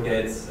going to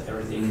forget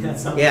everything.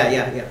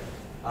 Yeah.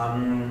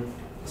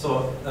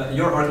 So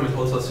your argument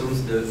also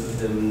assumes the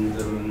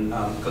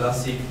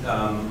classic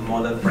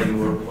model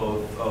framework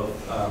of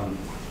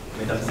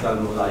metaphysical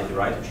modality,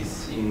 right? Which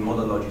is in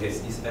model logic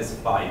is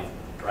S5,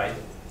 right?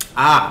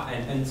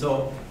 And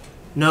so.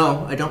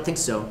 No, I don't think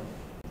so.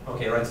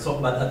 Okay, right. So,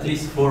 but at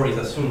least 4 is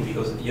assumed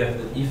because you have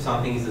if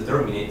something is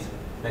determinate,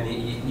 then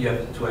you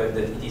have to have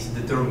that it is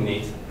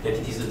determinate,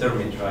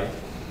 right?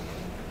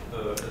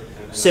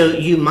 So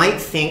you might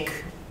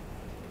think.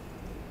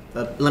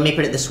 Let me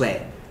put it this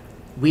way.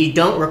 We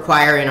don't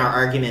require in our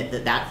argument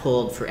that that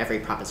hold for every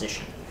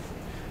proposition.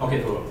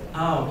 Okay, cool.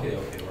 Okay,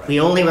 right. We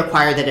only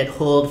require that it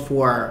hold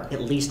for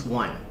at least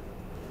one.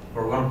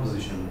 For one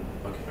position.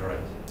 Okay, right.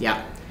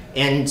 Yeah.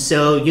 And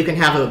so you can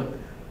have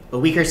a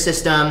weaker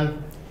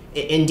system.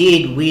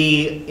 Indeed,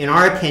 we, in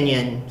our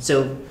opinion,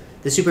 so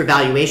the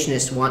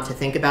supervaluationists want to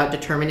think about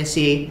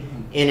determinacy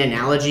in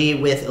analogy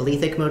with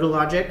alethic modal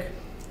logic.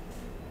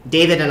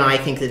 David and I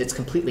think that it's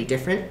completely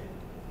different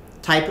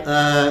type.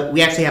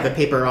 We actually have a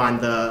paper on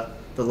the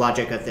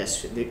logic of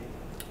this.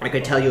 I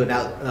could tell you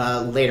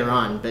about later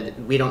on, but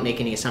we don't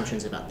make any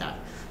assumptions about that.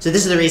 So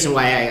this is the reason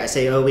why I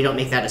say, we don't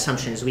make that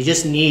assumptions. We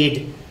just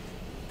need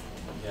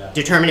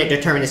determinate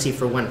determinacy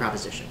for one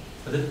proposition.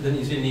 But then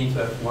you still need to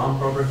have one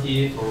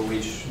property for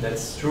which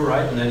that's true,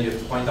 right? And then you have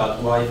to point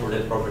out why for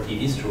that property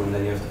it is true, and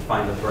then you have to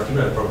find a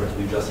particular property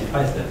which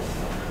justifies that,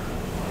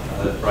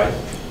 right?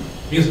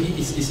 Because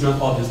it's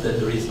not obvious that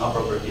there is a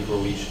property for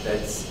which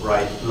that's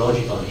right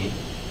logically,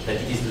 that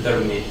it is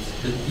determinate,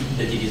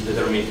 that it is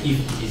determinate if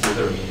it is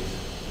determinate.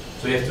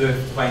 So you have to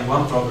find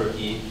one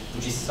property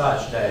which is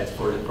such that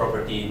for the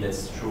property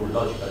that's true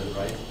logically,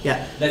 right?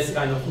 Yeah. That's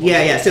kind of.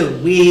 Yeah. So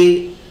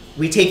we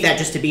take that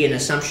just to be an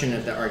assumption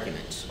of the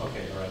argument.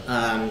 Okay, all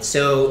right.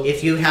 So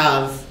if you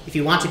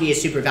want to be a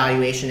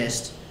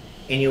supervaluationist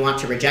and you want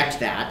to reject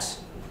that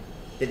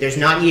there's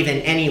not even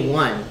any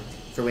one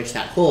for which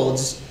that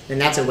holds, then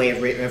that's a way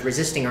of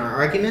resisting our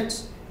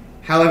argument.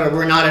 However,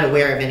 we're not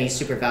aware of any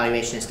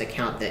supervaluationist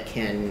account that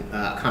can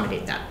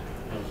accommodate that.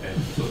 Okay,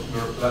 so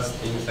your last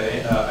thing to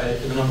say, I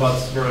don't know about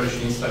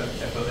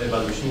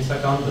supervaluationist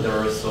account, but there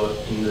are also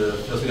in the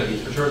philosophical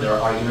literature, there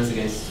are arguments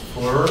against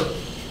 4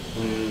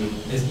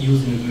 as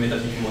used in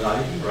metaphysical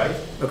modality, right?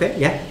 Okay,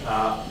 yeah.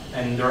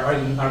 And there are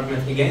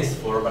arguments against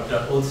 4, but there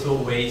are also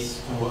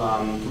ways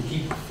to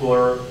keep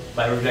 4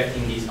 by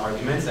rejecting these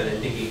arguments. And I'm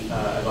thinking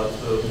about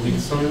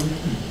Wilson,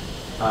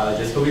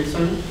 Jessica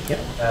Wilson. Yep.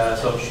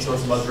 So she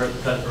talks about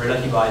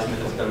relativized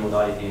metaphysical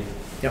modality.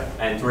 Yep.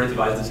 And to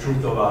relativize the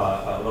truth of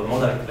a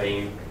model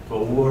claim to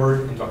a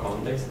word into a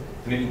context.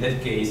 Maybe in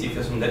that case, if you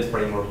assume that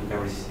framework, you can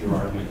resist your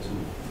argument too.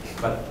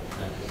 But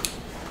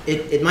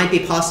it might be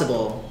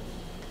possible,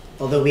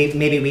 although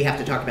maybe we have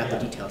to talk about the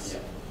details. Yeah.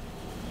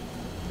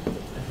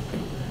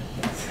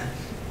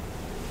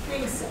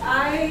 Thanks.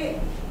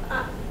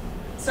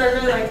 So I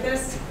really like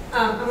this.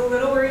 I'm a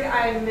little worried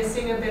I'm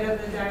missing a bit of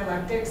the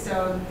dialectic,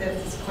 so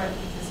this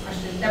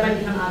question, that might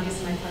become obvious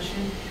in my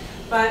question.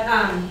 But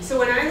so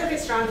when I look at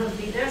strong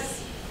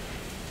completeness,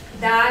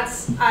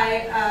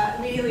 I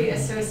immediately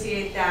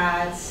associate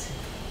that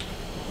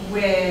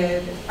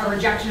with a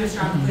rejection of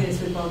strong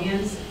completeness with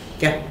Booleans.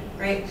 Yeah.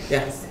 Right?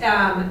 Yes.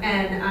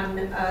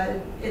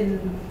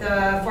 In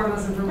the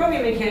formalism for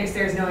Boolean mechanics,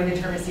 there's no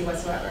indeterminacy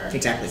whatsoever.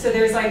 Exactly. So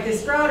there's like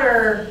this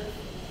broader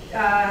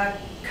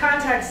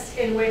context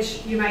in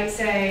which you might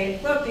say,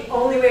 look, the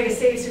only way to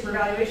save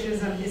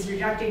supervaluationism is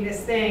rejecting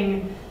this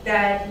thing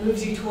that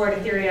moves you toward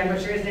a theory on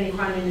which there isn't any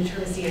quantum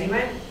indeterminacy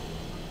anyway?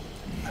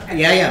 Okay.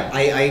 Yeah,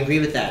 I agree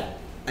with that.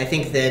 I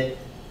think that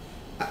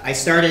I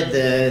started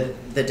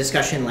the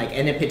discussion like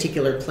in a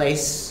particular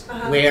place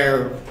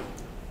where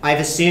I've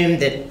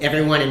assumed that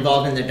everyone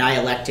involved in the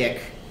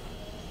dialectic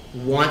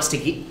wants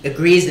to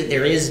agrees that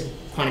there is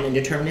quantum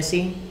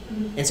indeterminacy,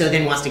 and so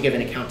then wants to give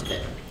an account of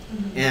it.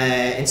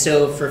 And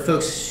so for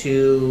folks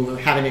who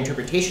have an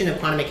interpretation of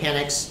quantum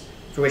mechanics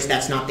for which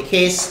that's not the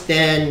case,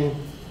 then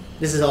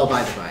this is all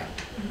by the by.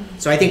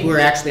 So I think we're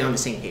actually on the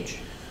same page.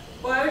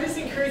 Well, I would just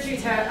encourage you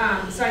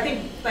to, so I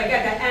think like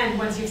at the end,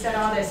 once you've said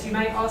all this, you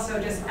might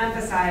also just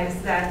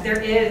emphasize that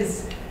there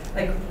is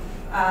like,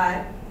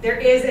 there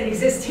is an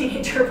existing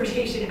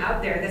interpretation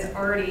out there that's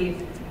already,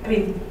 I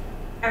mean,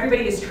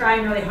 everybody is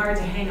trying really hard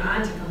to hang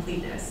on to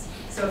completeness.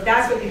 So if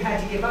that's what you had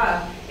to give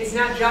up, it's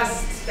not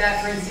just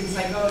that, for instance,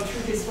 like, oh,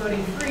 truth is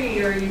floating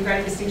free, or you've got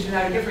a distinction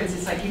without a difference.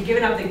 It's like you've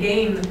given up the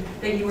game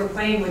that you were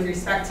playing with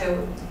respect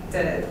to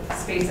the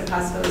space of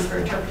possibilities for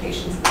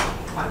interpretations of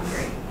quantum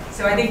theory.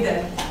 So I think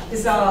that this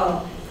is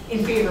all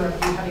in favor of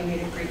you having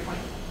made a great point.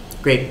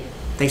 Great.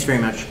 Thanks very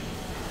much.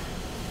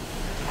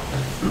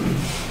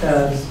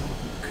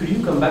 Could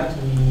you come back to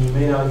the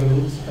main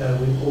argument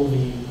with all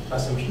the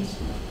assumptions?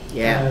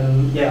 Yeah.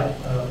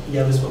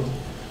 Yeah, this one.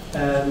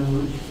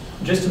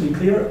 Just to be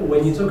clear,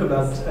 when you talk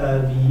about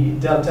the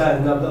delta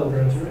and nabla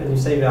operator, and you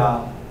say we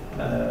are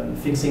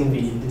fixing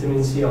the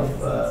determinacy of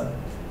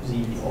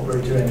the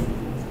operator and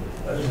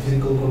the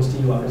physical quantity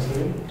you are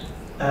considering,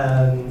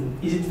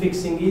 is it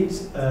fixing it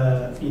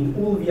in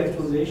all the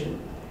actualization,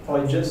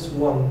 or just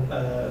one?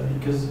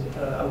 Because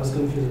I was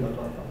confused about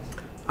one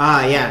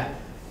part. Yeah.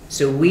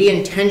 So we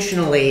intend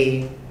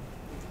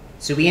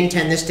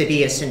this to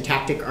be a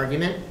syntactic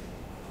argument.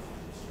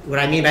 What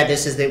I mean by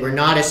this is that we're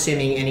not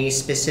assuming any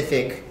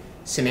specific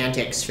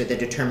semantics for the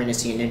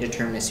determinacy and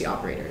indeterminacy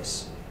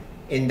operators.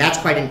 And that's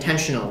quite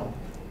intentional.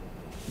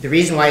 The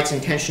reason why it's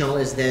intentional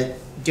is that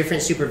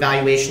different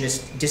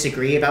supervaluationists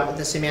disagree about what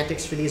the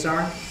semantics for these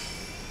are.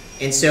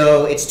 And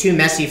so it's too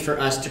messy for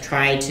us to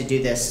try to do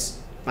this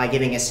by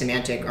giving a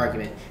semantic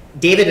argument.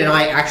 David and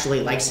I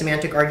actually like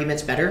semantic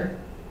arguments better.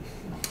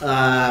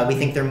 We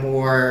think they're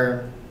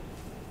more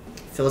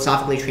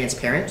philosophically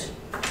transparent.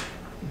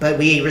 But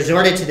we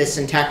resorted to this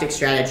syntactic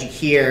strategy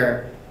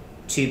here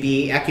to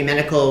be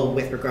ecumenical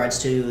with regards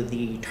to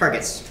the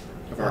targets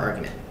of our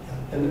argument.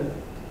 And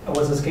I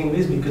was asking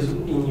this because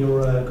in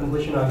your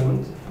completion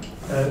argument,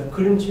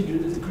 couldn't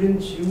you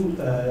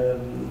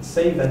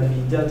say that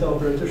the delta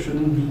operator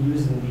shouldn't be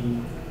used in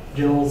the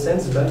general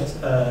sense, but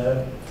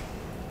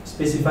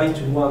specified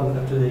to one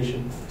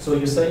actualization? So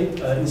you say,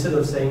 instead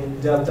of saying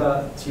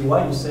delta ty,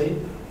 you say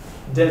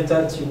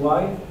delta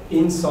ty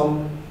in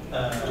some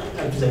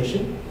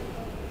actualization.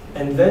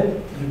 And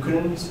then you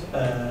couldn't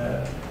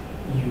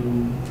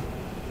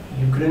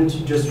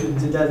just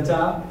use the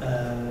delta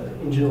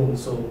in general.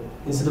 So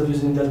instead of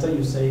using delta,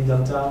 you say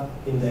delta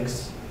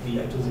index the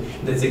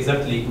actualization. That's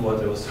exactly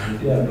what I was trying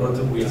to do. What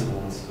the wheels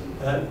wants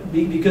to.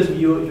 Because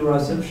your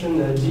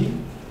assumption D,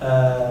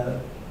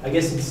 I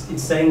guess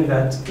it's saying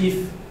that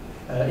if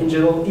in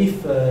general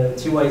if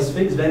ty is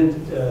fixed, then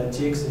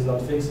tx is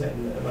not fixed,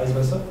 and vice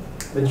versa.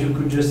 But you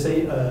could just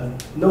say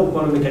no,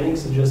 quantum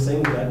mechanics is just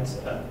saying that.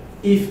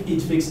 If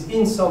it fixed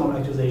in some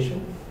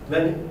actualization,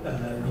 then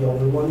the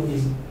other one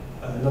is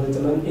not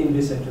determined in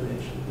this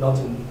actualization, not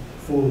in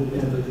full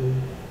metaphysical.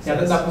 Yeah,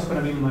 that was going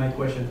to be my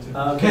question too.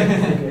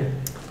 Okay.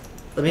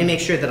 Let me make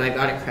sure that I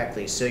got it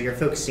correctly. So you're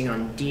focusing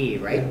on D,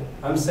 right? Yeah.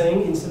 I'm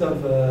saying instead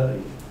of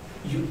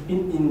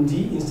in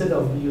D, instead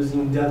of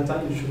using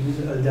delta, you should use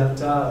a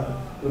delta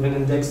with an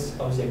index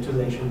of the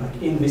actualization,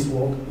 like in this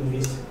world, in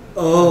this.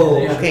 Oh,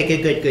 okay,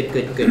 good.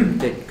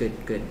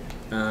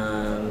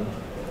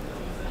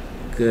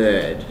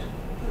 Good.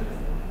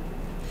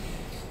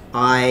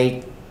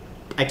 I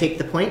take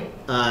the point,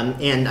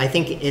 and I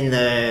think in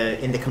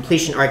the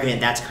completion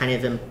argument that's kind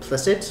of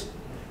implicit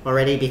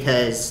already,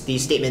 because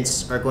these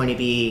statements are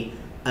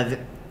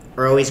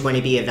always going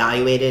to be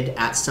evaluated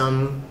at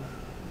some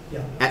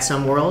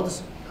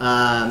worlds,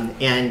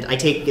 and I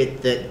take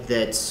it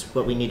that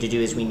what we need to do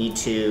is we need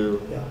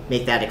to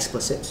make that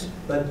explicit.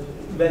 But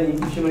then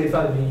if you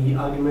modify the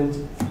argument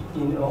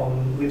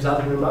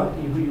without remark,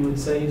 you would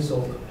say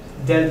so.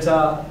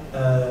 Delta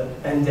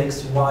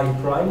index y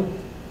prime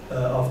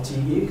of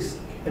tx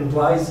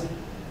implies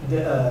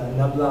the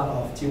nabla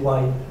of ty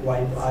y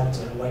at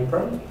y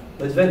prime.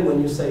 But then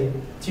when you say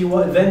ty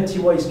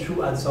is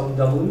true at some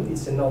w,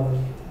 it's another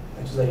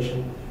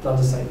accusation, not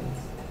the same.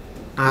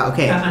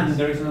 Okay. And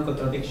there is no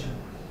contradiction.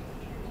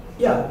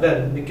 Yeah,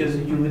 then because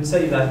you would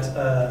say that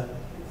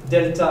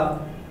delta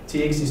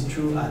tx is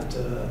true at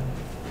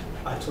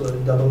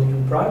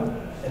w prime.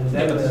 And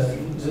then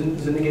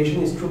the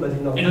negation is true, but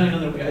in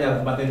another way.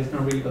 Yeah, but there is no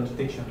really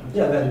contradiction.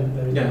 Yeah, very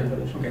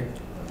contradiction. Okay.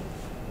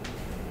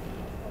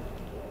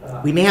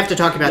 We may have to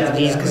talk about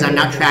these because I'm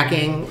not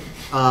tracking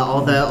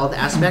all the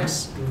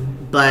aspects,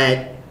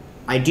 but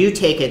I do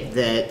take it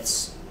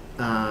that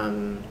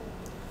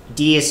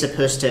D is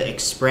supposed to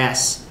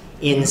express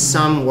in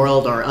some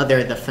world or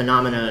other the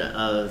phenomena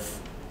of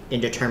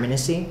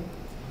indeterminacy.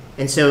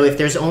 And so if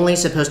there's only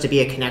supposed to be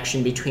a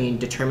connection between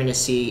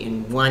determinacy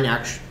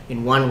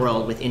in one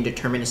world with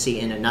indeterminacy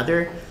in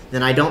another,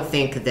 then I don't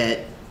think that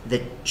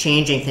the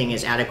changing thing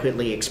is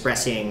adequately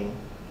expressing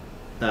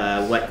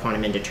what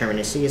quantum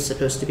indeterminacy is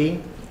supposed to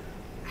be.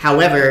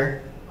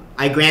 However,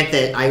 I grant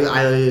that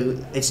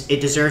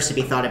it deserves to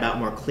be thought about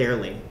more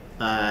clearly.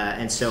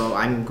 And so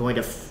I'm going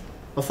to,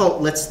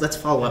 let's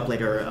follow up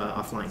later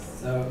offline.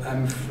 So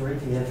I'm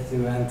afraid we have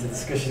to end the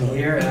discussion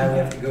here, and we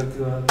have to go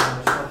to a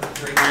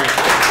short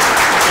break.